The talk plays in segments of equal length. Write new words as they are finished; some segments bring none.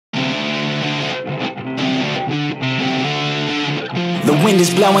The wind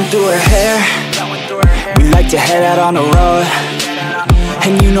is blowing through her hair. We like to head out on the road,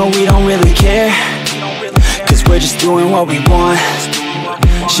 and you know we don't really care, cause we're just doing what we want.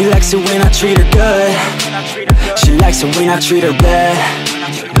 She likes it when I treat her good. She likes it when I treat her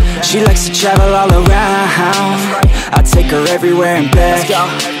bad. She likes to travel all around. I take her everywhere and back.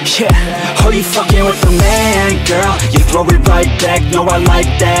 Yeah, oh, you fucking with the man, girl. You throw it right back, no, I like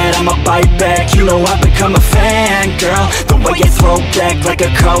that. I'ma bite back, you know I've become a fan, girl. The way you throw back like a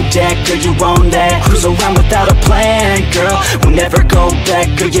Kodak, girl, you own that. Cruise around without a plan, girl. We'll never go back,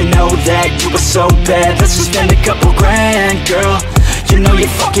 girl, you know that. You were so bad, let's just spend a couple grand, girl. You know you're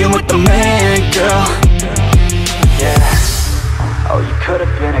fucking with the man, girl. Yeah. Oh, you could've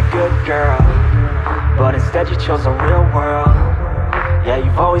been a good girl, but instead you chose a real world. Yeah,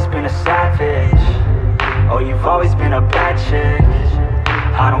 you've always been a savage. Oh, you've always been a bad chick.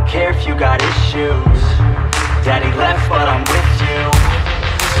 I don't care if you got issues. Daddy left, but I'm with you.